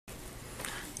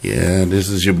Yeah, this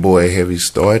is your boy Heavy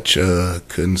Starch.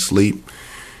 Couldn't sleep.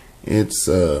 It's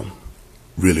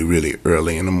really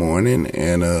early in the morning,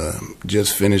 and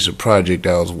just finished a project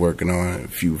I was working on, a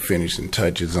few finishing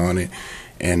touches on it,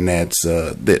 and that's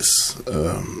the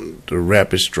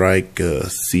Rapidstrike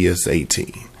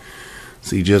CS18.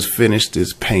 So you just finished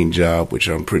this paint job, which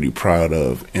I'm pretty proud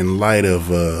of. In light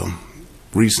of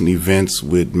recent events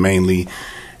with mainly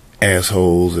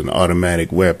assholes and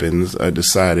automatic weapons, I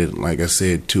decided, like I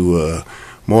said, to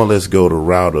more or less go the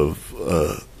route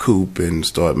of coupe and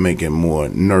start making more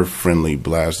Nerf-friendly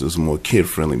blasters, more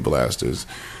kid-friendly blasters.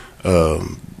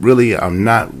 Really, I'm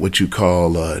not what you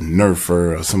call a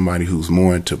Nerfer or somebody who's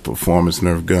more into performance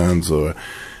Nerf guns or,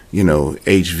 you know,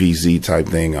 HVZ type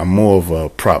thing. I'm more of a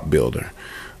prop builder.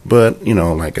 But, you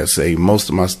know, like I say, most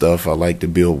of my stuff, I like to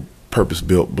build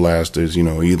purpose-built blasters, you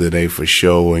know, either they for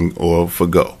show or for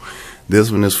go. This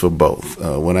one is for both.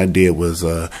 What I did was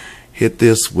hit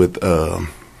this with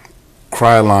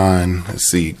Krylon,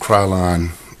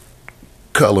 Krylon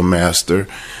Color Master.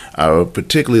 I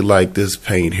particularly like this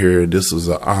paint here. This was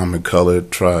an almond color,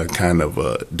 try kind of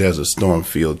a Desert Storm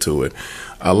feel to it.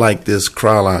 I like this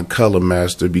Krylon Color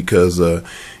Master because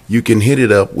you can hit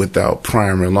it up without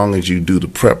primer as long as you do the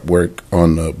prep work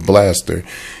on the blaster.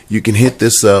 You can hit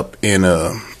this up and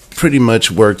pretty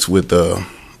much works with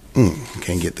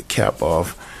can't get the cap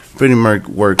off. Pretty much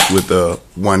works with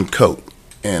one coat,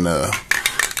 and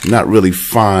not really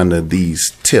fond of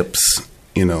these tips,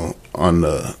 you know, on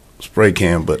the spray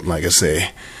can. But like I say,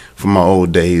 from my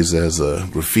old days as a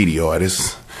graffiti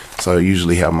artist, so I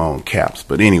usually have my own caps.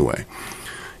 But anyway,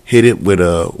 hit it with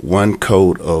one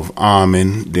coat of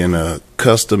almond, then a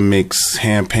custom mix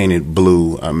hand painted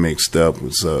blue I mixed up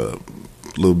with a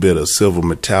little bit of silver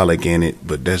metallic in it,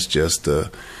 but that's just to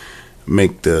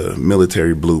make the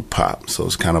military blue pop. So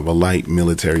it's kind of a light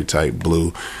military type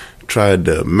blue. Tried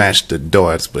to match the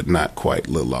darts, but not quite,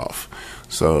 a little off.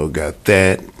 So got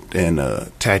that, and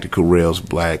tactical rails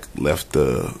black, left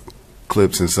the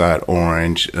clips inside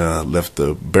orange, left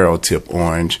the barrel tip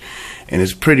orange, and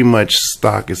it's pretty much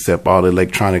stock except all the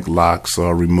electronic locks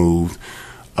are removed.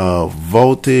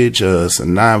 Voltage, it's a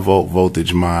 9-volt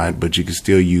voltage mod, but you can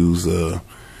still use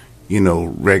you know,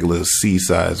 regular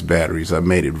C-size batteries. I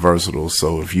made it versatile,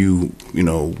 so if you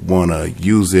want to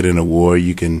use it in a war,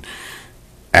 you can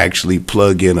actually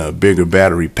plug in a bigger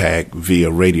battery pack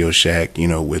via Radio Shack, you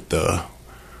know, with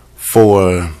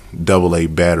 4 AA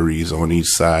batteries on each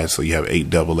side, so you have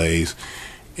 8 AA's,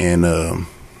 and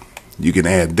you can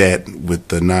add that with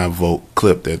the 9-volt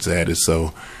clip that's added.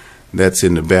 So that's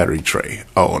in the battery tray.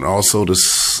 Oh, and also to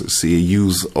see,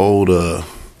 use old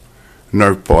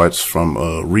Nerf parts from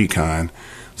Recon.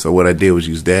 So what I did was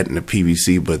use that in the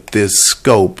PVC, but this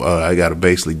scope, I got to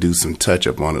basically do some touch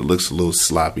up on it. Looks a little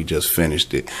sloppy, just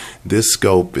finished it. This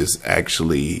scope is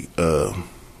actually,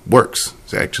 works.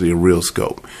 It's actually a real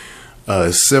scope.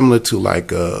 It's similar to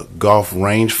like a golf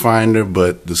rangefinder,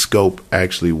 but the scope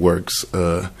actually works.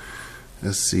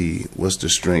 Let's see, what's the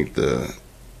strength?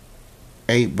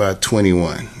 8 by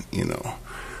 21, you know.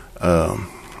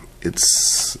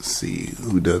 Let's see,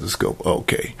 who does the scope?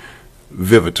 Okay,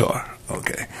 Vivitar.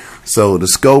 Okay, so the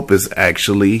scope is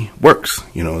actually works.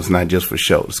 You know, it's not just for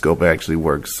show. The scope actually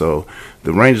works. So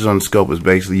the ranges on the scope is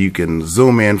basically you can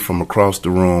zoom in from across the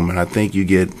room, and I think you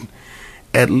get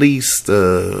at least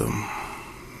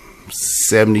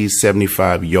 70,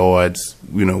 75 yards,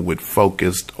 you know, with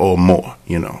focused or more,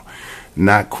 you know.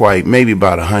 Not quite, maybe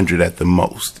about 100 at the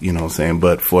most, you know what I'm saying?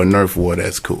 But for a Nerf war,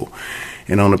 that's cool.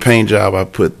 And on the paint job, I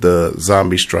put the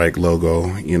Zombie Strike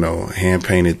logo, you know, hand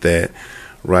painted that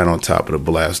right on top of the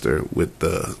blaster with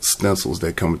the stencils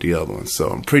that come with the other one. So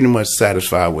I'm pretty much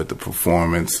satisfied with the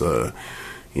performance. You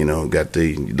know, left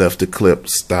the clip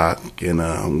stock, and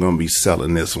I'm gonna be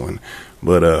selling this one.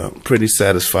 But pretty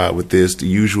satisfied with this. The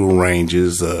usual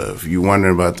ranges. If you're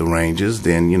wondering about the ranges,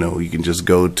 then you know you can just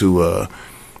go to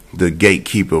the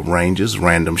Gatekeeper ranges,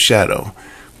 Random Shadow.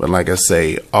 But like I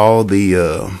say, all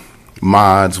the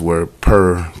mods were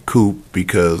per coupe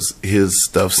because his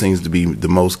stuff seems to be the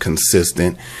most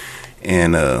consistent.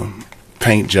 And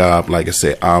paint job, like I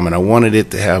said, and I wanted it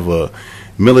to have a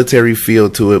military feel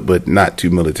to it, but not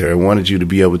too military. I wanted you to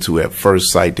be able to, at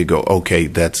first sight, to go, okay,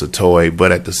 that's a toy,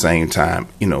 but at the same time,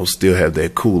 you know, still have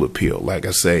that cool appeal. Like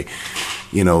I say,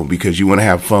 you know, because you want to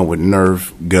have fun with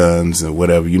Nerf guns and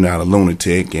whatever. You're not a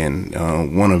lunatic, and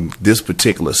one of this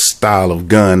particular style of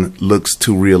gun looks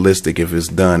too realistic if it's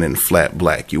done in flat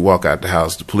black. You walk out the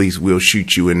house, the police will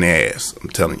shoot you in the ass. I'm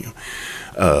telling you.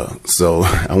 So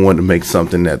I wanted to make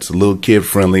something that's a little kid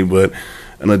friendly, but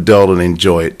an adult will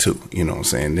enjoy it too. You know what I'm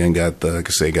saying? Then got the, like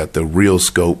I say, got the real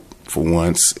scope for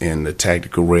once, and the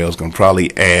tactical rail's gonna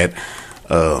probably add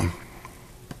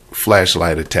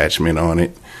flashlight attachment on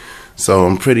it. So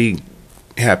I'm pretty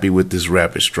happy with this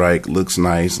Rapidstrike. Looks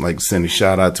nice. Like, send a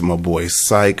shout out to my boy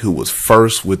Psych, who was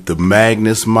first with the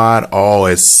Magnus mod. Oh,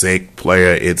 it's sick,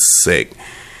 player. It's sick.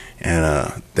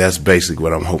 And that's basically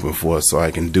what I'm hoping for, so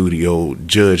I can do the old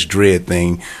Judge Dredd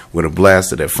thing with a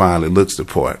blaster that finally looks the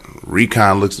part.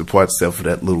 Recon looks the part, except for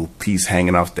that little piece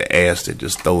hanging off the ass that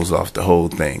just throws off the whole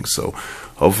thing. So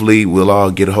hopefully we'll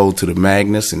all get a hold to the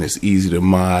Magnus, and it's easy to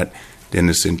mod than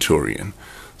the Centurion.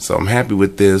 So I'm happy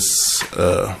with this.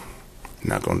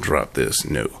 Not gonna drop this,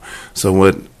 no. So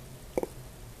what?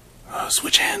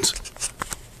 Switch hands.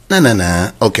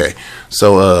 Nah. Okay.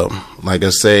 So like I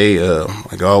say,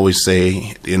 like I always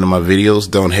say at the end of my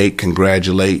videos, don't hate,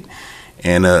 congratulate.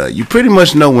 And you pretty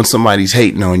much know when somebody's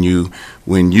hating on you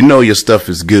when you know your stuff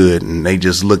is good, and they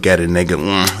just look at it and they go,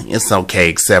 it's okay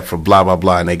except for blah blah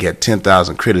blah, and they get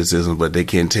 10,000 criticisms, but they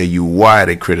can't tell you why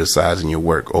they're criticizing your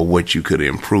work or what you could have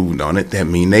improved on it. That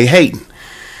mean they hating.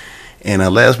 And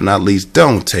last but not least,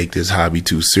 don't take this hobby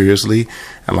too seriously.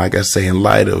 And like I say, in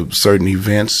light of certain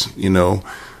events, you know,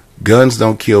 guns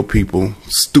don't kill people.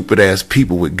 Stupid ass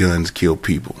people with guns kill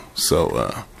people.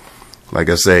 So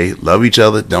like I say, love each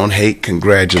other, don't hate,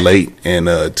 congratulate. And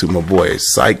to my boy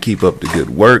Psych, keep up the good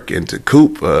work. And to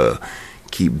Coop,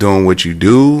 keep doing what you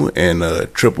do. And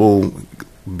triple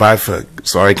bifurc,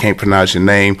 sorry I can't pronounce your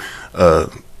name.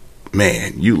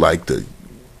 Man, you like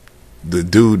the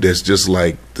dude that's just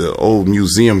like the old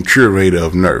museum curator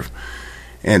of Nerf.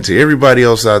 And to everybody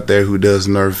else out there who does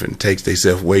Nerf and takes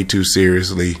themselves way too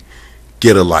seriously,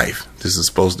 get a life. This is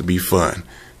supposed to be fun.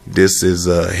 This is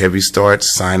Heavy Start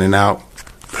signing out.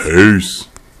 Peace.